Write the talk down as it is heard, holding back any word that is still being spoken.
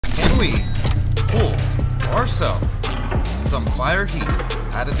can we pull ourselves some fire heat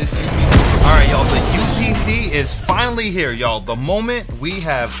out of this UPC? Alright, y'all, the UPC is finally here, y'all. The moment we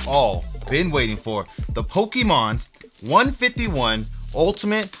have all been waiting for. The Pokémon's 151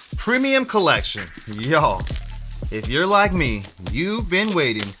 Ultimate Premium Collection. Y'all, if you're like me, you've been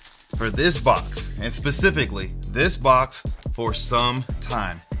waiting for this box, and specifically this box, for some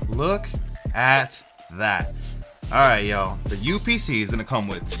time. Look at that. Alright, y'all, the UPC is gonna come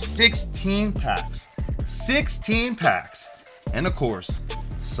with 16 packs. 16 packs. And of course,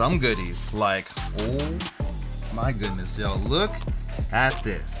 some goodies like, oh my goodness, y'all, look at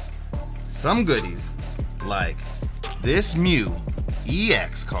this. Some goodies like this Mew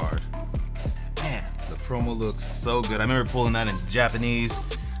EX card. Man, the promo looks so good. I remember pulling that in Japanese.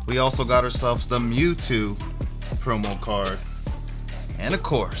 We also got ourselves the Mewtwo promo card. And of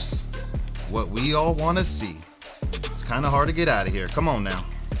course, what we all want to see. It's kind of hard to get out of here. Come on now.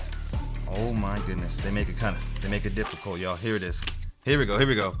 Oh my goodness, they make it difficult, y'all. Here it is. Here we go, here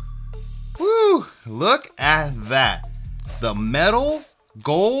we go. Woo! Look at that. The metal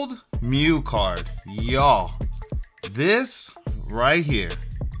gold Mew card. Y'all, this right here,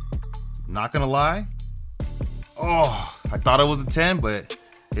 not gonna lie, oh, I thought it was a 10, but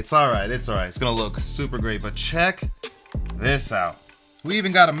it's alright, it's alright. It's gonna look super great, but check this out. We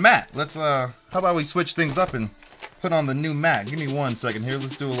even got a mat. Let's how about we switch things up and put on the new mat. Give me 1 second here.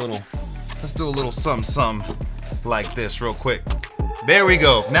 Let's do a little some like this real quick. There we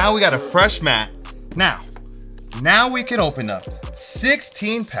go. Now we got a fresh mat. Now we can open up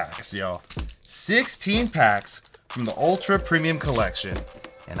 16 packs, y'all. 16 packs from the Ultra Premium Collection.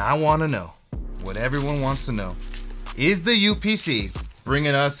 And I want to know what everyone wants to know. Is the UPC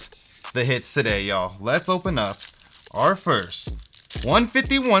bringing us the hits today, y'all? Let's open up our first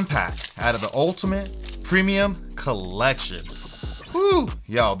 151 pack out of the Ultimate Premium Collection. Woo!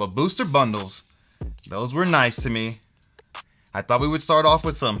 Y'all, the booster bundles, those were nice to me. I thought we would start off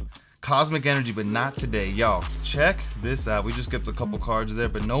with some Cosmic Energy, but not today. Y'all, check this out. We just skipped a couple cards there,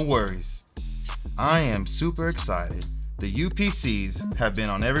 but no worries. I am super excited. The UPCs have been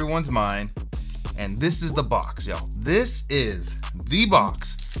on everyone's mind, and this is the box, y'all. This is the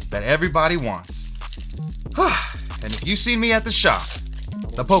box that everybody wants. And if you've seen me at the shop,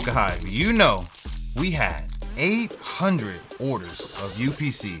 the Pokehive, you know we had 800 orders of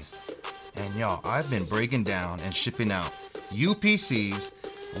UPCs. And y'all, I've been breaking down and shipping out UPCs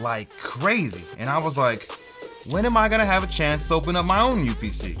like crazy. And I was like, when am I gonna have a chance to open up my own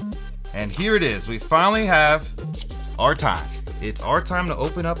UPC? And here it is. We finally have our time. It's our time to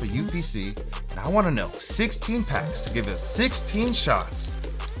open up a UPC. And I wanna know, 16 packs to give us 16 shots.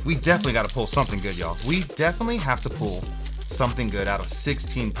 We definitely gotta pull something good, y'all. We definitely have to pull something good out of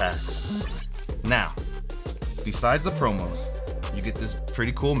 16 packs. Now, besides the promos, you get this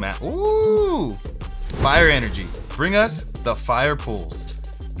pretty cool mat. Ooh! Fire Energy. Bring us the fire pulls.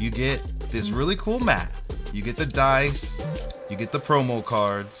 You get this really cool mat. You get the dice. You get the promo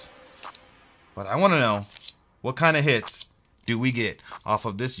cards. But I want to know, what kind of hits do we get off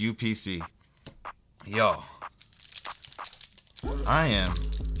of this UPC? Yo, I am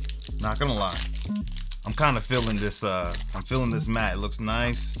not gonna lie. I'm kind of feeling this. I'm feeling this mat. It looks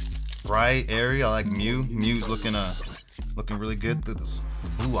nice, bright, airy. I like Mew. Mew's looking really good. Those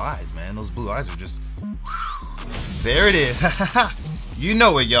blue eyes, man. Those blue eyes are just. There it is. You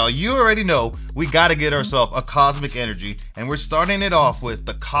know it, y'all. You already know we gotta get ourselves a Cosmic Energy, and we're starting it off with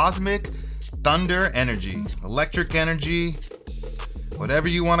the Cosmic Thunder Energy, Electric Energy, whatever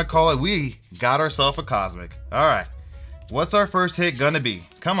you want to call it. We got ourselves a Cosmic. All right, what's our first hit gonna be?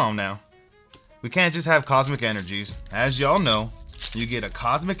 Come on now. We can't just have Cosmic Energies. As y'all know, you get a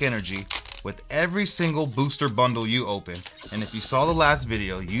Cosmic Energy with every single booster bundle you open. And if you saw the last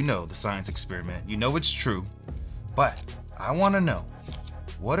video, you know the science experiment. You know it's true. But I want to know,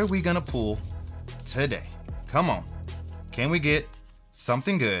 what are we gonna pull today? Come on. Can we get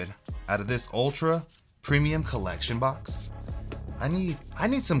something good out of this Ultra Premium Collection box? I need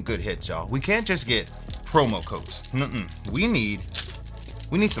some good hits, y'all. We can't just get promo codes. We need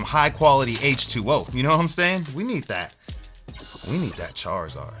some high quality H2O. You know what I'm saying? We need that. We need that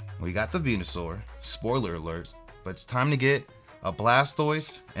Charizard. We got the Venusaur. Spoiler alert. But it's time to get a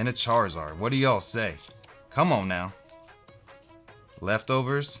Blastoise and a Charizard. What do y'all say? Come on now.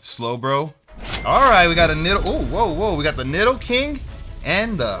 Leftovers. Slowbro. Alright, we got a Nido. Oh, whoa. We got the Nidoking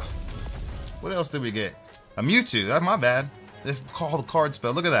and the. What else did we get? A Mewtwo. That's my bad. If all the cards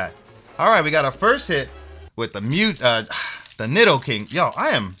fell. Look at that. Alright, we got our first hit with the the Nidoking. Yo,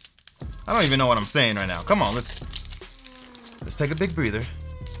 I don't even know what I'm saying right now. Come on, let's take a big breather.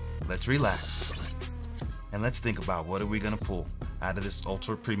 Let's relax. And let's think about what are we gonna pull. out of this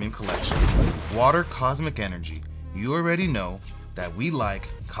Ultra Premium Collection. Water Cosmic Energy. You already know that we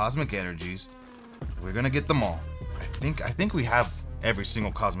like Cosmic Energies. We're gonna get them all. I think we have every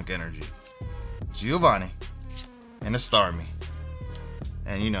single Cosmic Energy. Giovanni and a Starmie.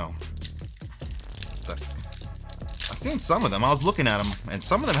 And you know, I've seen some of them. I was looking at them, and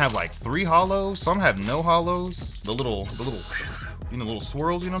some of them have like 3 hollows. Some have no hollows. The little, you know, little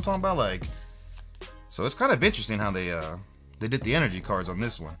swirls. You know what I'm talking about? Like, so it's kind of interesting how they did the energy cards on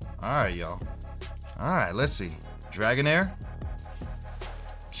this one. All right, y'all. All right, let's see. Dragonair,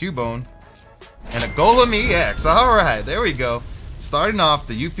 Cubone, and a Golem EX. All right, there we go. Starting off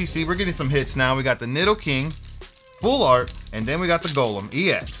the UPC, we're getting some hits now. We got the Nidoking, Full Art, and then we got the Golem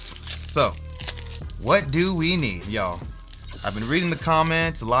EX. So, what do we need, y'all? I've been reading the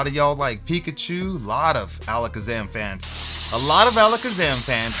comments. A lot of y'all like Pikachu. A lot of Alakazam fans. A lot of Alakazam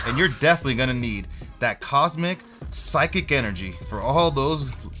fans, and you're definitely gonna need that Cosmic Psychic Energy for all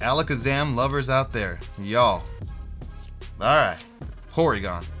those Alakazam lovers out there, y'all. All right,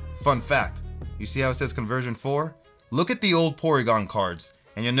 Porygon. Fun fact: you see how it says conversion 4? Look at the old Porygon cards,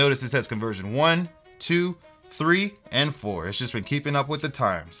 and you'll notice it says conversion 1, 2, 3, and 4. It's just been keeping up with the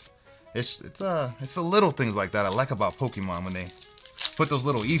times. It's the little things like that I like about Pokemon, when they put those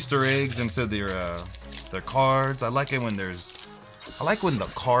little Easter eggs into their cards. I like it when when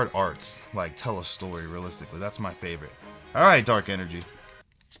the card arts like tell a story realistically. That's my favorite. All right, Dark Energy.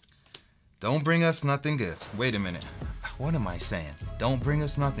 Don't bring us nothing good. Wait a minute. What am I saying? Don't bring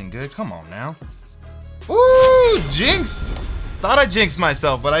us nothing good. Come on now. Ooh, jinxed. Thought I jinxed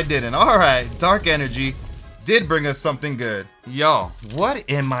myself, but I didn't. All right, Dark Energy did bring us something good. Y'all, what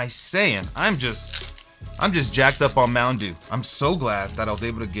am I saying? I'm just jacked up on Mountain Dew. I'm so glad that I was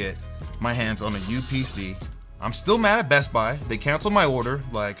able to get my hands on a UPC. I'm still mad at Best Buy. They canceled my order.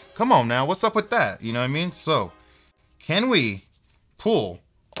 Like, come on now, what's up with that? You know what I mean? So, can we pull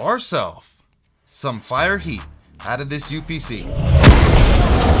ourselves some fire heat out of this UPC?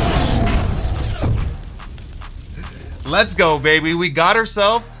 Let's go, baby. We got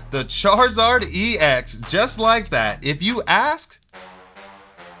ourselves the Charizard EX, just like that. If you ask,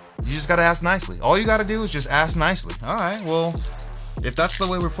 you just gotta ask nicely. All you gotta do is just ask nicely. All right, well, if that's the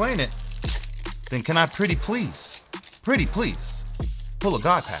way we're playing it, then can I pretty please pull a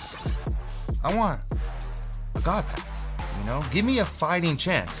God Pack? I want a God Pack, you know? Give me a fighting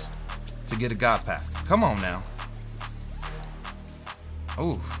chance to get a God Pack. Come on now.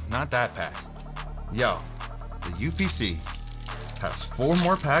 Ooh, not that pack. Yo, the UPC has 4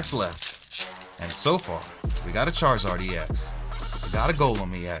 more packs left. And so far, we got a Charizard EX. We got a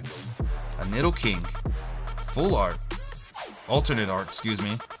Golem EX. A Nidoking. Full art. Alternate art, excuse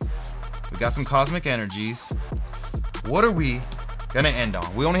me. We got some Cosmic Energies. What are we gonna end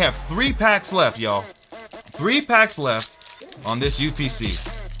on? We only have 3 packs left, y'all. 3 packs left on this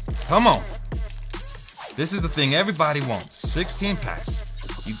UPC. Come on. This is the thing everybody wants. 16 packs.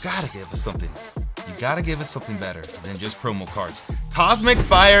 You gotta give us something. You gotta give us something better than just promo cards. Cosmic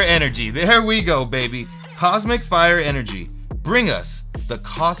Fire Energy. There we go, baby. Cosmic Fire Energy. Bring us the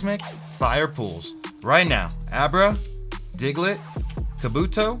Cosmic Fire pools right now. Abra, Diglett,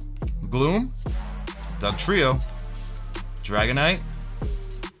 Kabuto, Gloom, Dugtrio, Dragonite.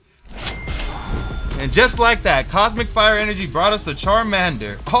 And just like that, Cosmic Fire Energy brought us the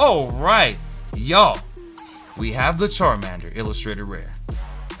Charmander. All right, y'all. We have the Charmander Illustrated Rare.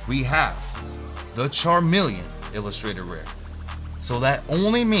 We have the Charmeleon Illustrated Rare. So that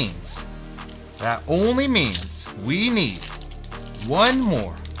only means we need 1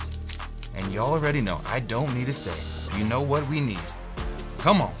 more. And y'all already know, I don't need to say it. You know what we need.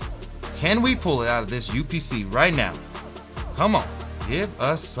 Come on. Can we pull it out of this UPC right now? Come on. Give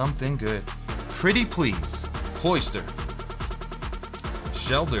us something good. Pretty please. Cloyster,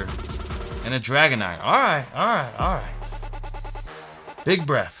 Shelder, and a Dragonite. Alright. Big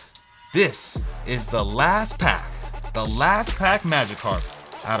breath. This is the last pack Magikarp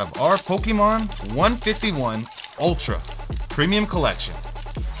out of our Pokemon 151 Ultra Premium Collection.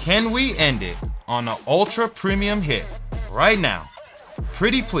 Can we end it on an Ultra Premium hit right now?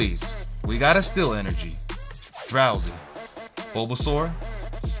 Pretty please. We got a Steel Energy, Drowsy, Bulbasaur,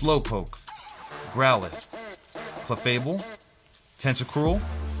 Slowpoke, Growlithe, Clefable, Tentacruel,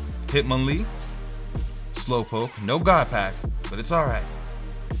 Hitmonlee, Slowpoke, no God Pack, but it's alright.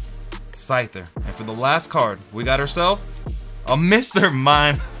 Scyther, and for the last card, we got ourselves a Mr.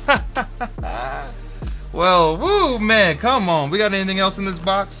 Mime. Well, woo, man, come on. We got anything else in this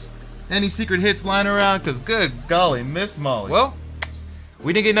box? Any secret hits lying around? Because good golly, Miss Molly. Well,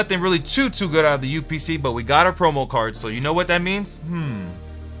 we didn't get nothing really too good out of the UPC, but we got our promo card, so you know what that means?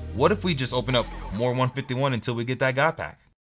 What if we just open up more 151 until we get that God Pack?